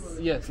 appearance.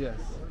 yes, yes.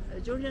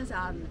 Georgians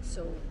are not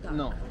so dark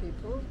No.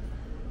 people.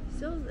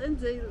 So and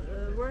they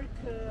work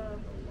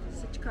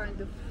such kind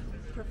of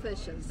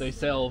professions. They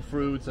sell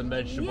fruits and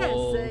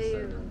vegetables. Yes, they.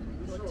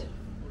 and-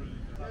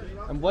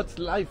 And what's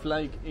life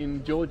like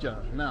in Georgia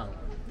now?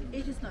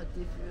 It is not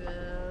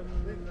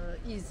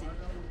easy.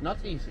 Not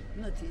easy.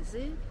 Not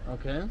easy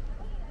Okay.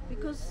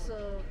 because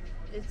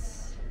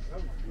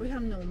we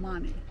have no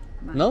money.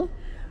 No?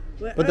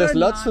 We But there's earn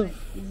lots money.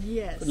 of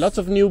yes. lots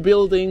of new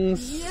buildings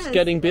Yes.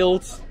 getting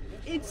built.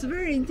 It's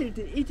very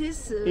interesting. It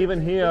is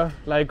Even here,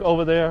 like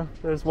over there,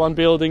 there's one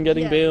building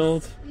getting yes,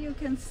 built. You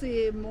can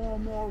see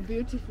more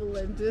beautiful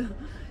and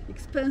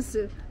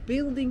expensive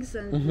buildings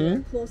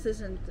and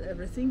clothes and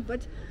everything.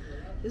 But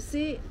you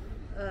see,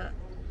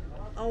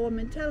 our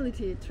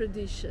mentality,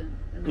 tradition,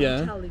 and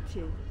Yeah.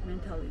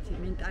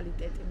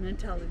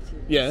 mentality.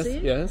 Yes, see?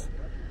 yes.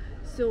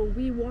 So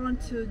we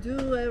want to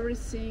do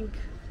everything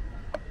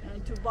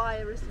and to buy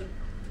everything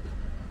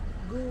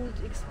good,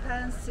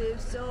 expensive.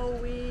 So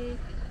we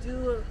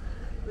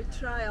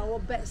try our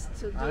best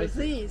to do I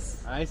see.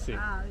 this. I see.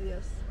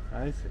 Yes.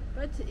 I see.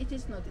 But it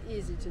is not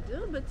easy to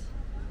do. But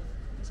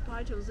as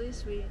part of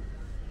this, we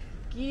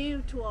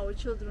give to our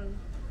children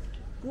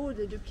good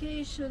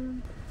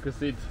education.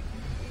 Because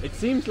it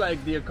seems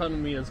like the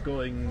economy is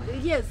going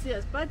Yes,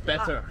 but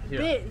Better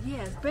here.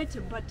 yes,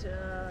 better, but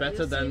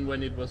better you than see,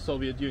 when it was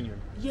Soviet Union.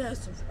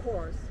 yes, of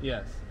course.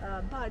 Yes.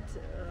 But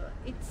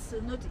it's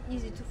not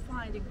easy to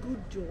find a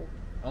good job.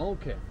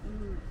 Okay.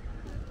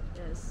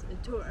 Yes,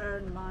 to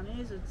earn money.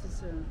 It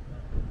is a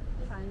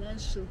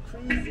financial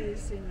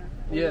crisis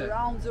all Yeah.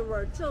 around the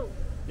world. So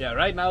Yeah,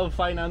 right now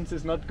finance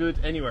is not good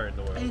anywhere in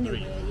the world. anyway,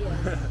 really.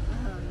 yes,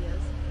 yes.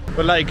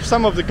 But like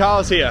some of the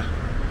cars here,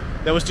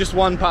 there was just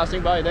one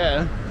passing by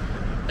there,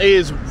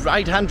 is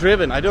right-hand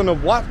driven. I don't know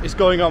what is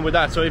going on with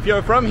that. So if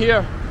you're from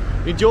here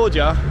in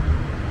Georgia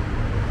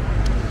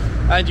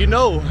and you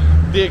know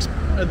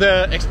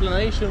the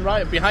explanation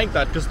right behind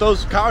that, because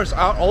those cars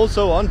are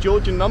also on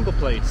Georgian number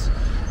plates.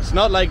 It's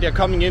not like they're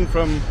coming in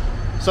from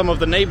some of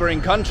the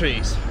neighboring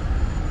countries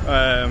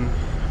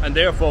and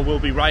therefore will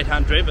be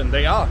right-hand driven.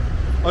 They are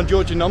on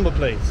Georgian number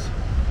plates.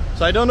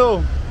 So I don't know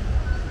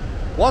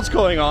what's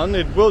going on.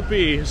 It will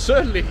be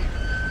certainly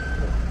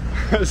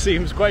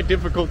seems quite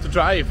difficult to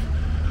drive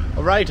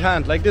a right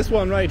hand like this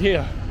one right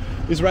here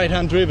is right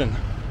hand driven.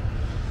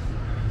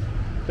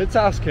 Let's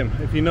ask him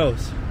if he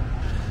knows.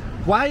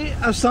 Why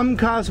are some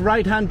cars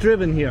right hand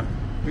driven here?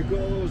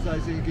 Because I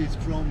think it's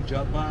from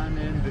Japan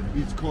and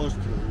it costs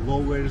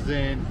lower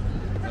than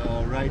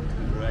right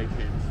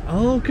hand.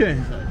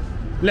 Okay.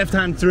 Left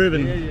hand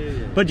driven.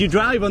 Yeah. But you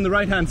drive on the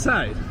right hand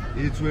side.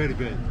 It's very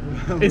good.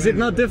 Is it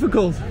not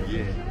difficult?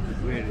 Yeah,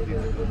 very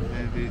difficult.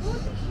 And it's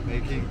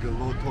making a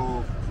lot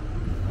of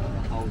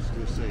how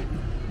to say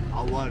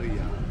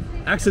avaria.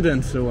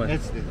 Accidents or what?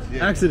 Accidents.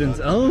 Yeah. Accidents.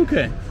 Oh,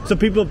 okay. So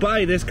people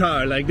buy this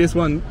car, like this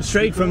one,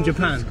 straight from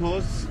Japan. It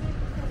costs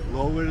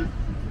lower.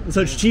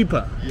 So it's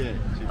cheaper. Yeah.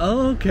 Cheaper.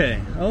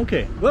 Okay.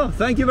 Okay. Well,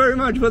 thank you very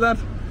much for that.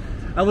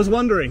 I was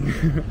wondering.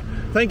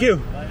 Thank you.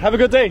 Have a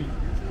good day.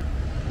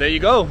 There you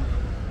go.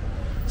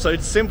 So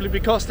it's simply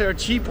because they're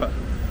cheaper.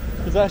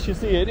 Because as you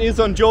see, it is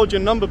on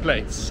Georgian number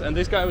plates, and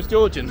this guy was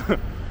Georgian.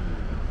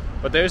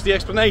 But there's the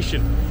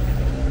explanation.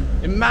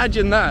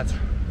 Imagine that,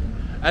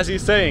 as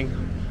he's saying,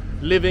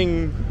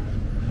 living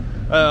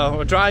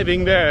or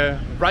driving their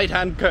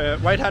right-hand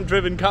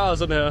driven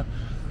cars on a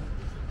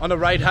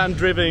right-hand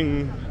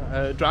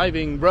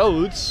driving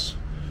roads.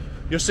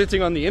 You're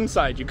sitting on the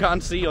inside. You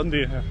can't see on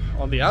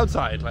the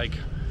outside. Like,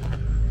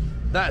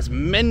 that's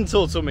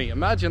mental to me.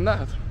 Imagine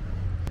that.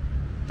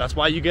 That's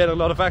why you get a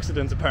lot of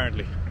accidents,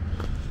 apparently.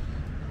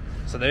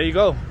 So there you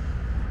go.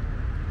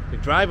 They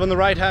drive on the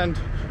right hand.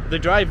 They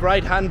drive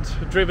right-hand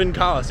driven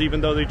cars,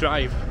 even though they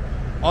drive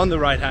on the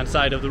right-hand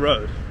side of the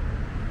road.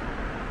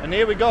 And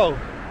here we go.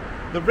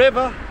 The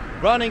river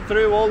running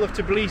through all of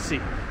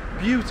Tbilisi.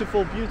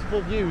 Beautiful,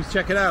 beautiful views.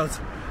 Check it out.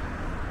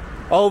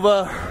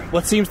 Over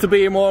what seems to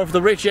be more of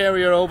the rich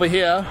area over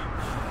here.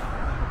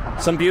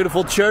 Some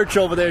beautiful church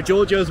over there.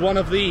 Georgia is one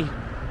of the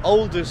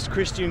oldest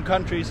Christian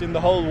countries in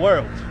the whole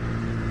world.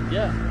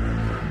 Yeah.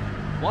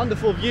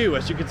 Wonderful view.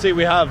 As you can see,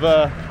 we have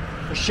a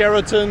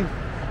Sheraton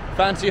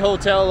fancy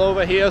hotel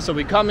over here. So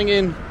we're coming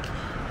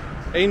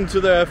into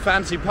the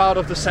fancy part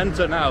of the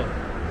center now.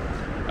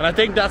 And I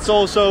think that's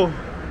also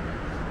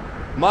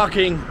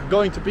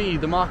going to be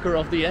the marker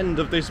of the end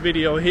of this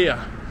video here.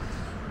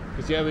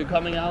 Because yeah, we're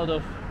coming out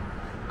of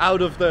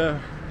the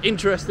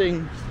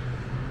interesting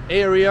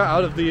area,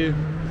 out of the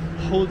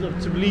whole of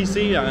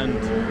Tbilisi and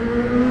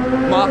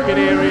market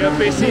area,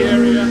 busy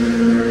area,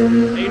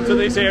 into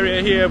this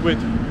area here with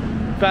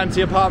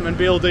fancy apartment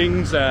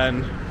buildings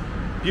and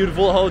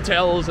beautiful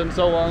hotels and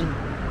so on.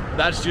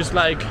 That's just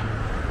like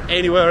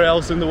anywhere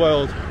else in the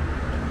world.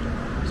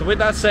 So with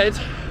that said,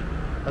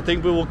 I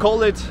think we will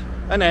call it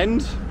an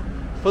end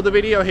for the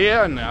video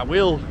here, and I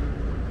will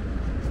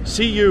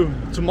see you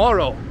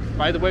tomorrow.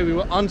 By the way, we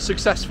were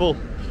unsuccessful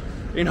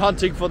in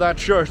hunting for that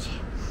shirt,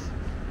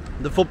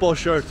 the football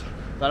shirt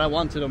that I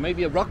wanted, or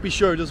maybe a rugby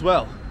shirt as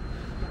well.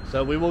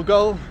 So we will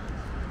go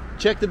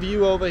check the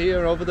view over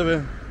here, over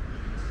the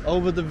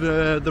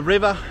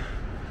river,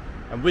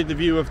 and with the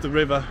view of the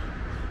river,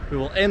 we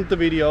will end the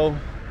video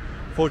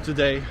for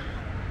today,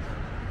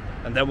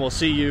 and then we'll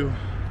see you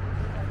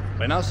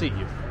when I'll see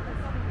you.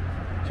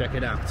 Check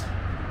it out.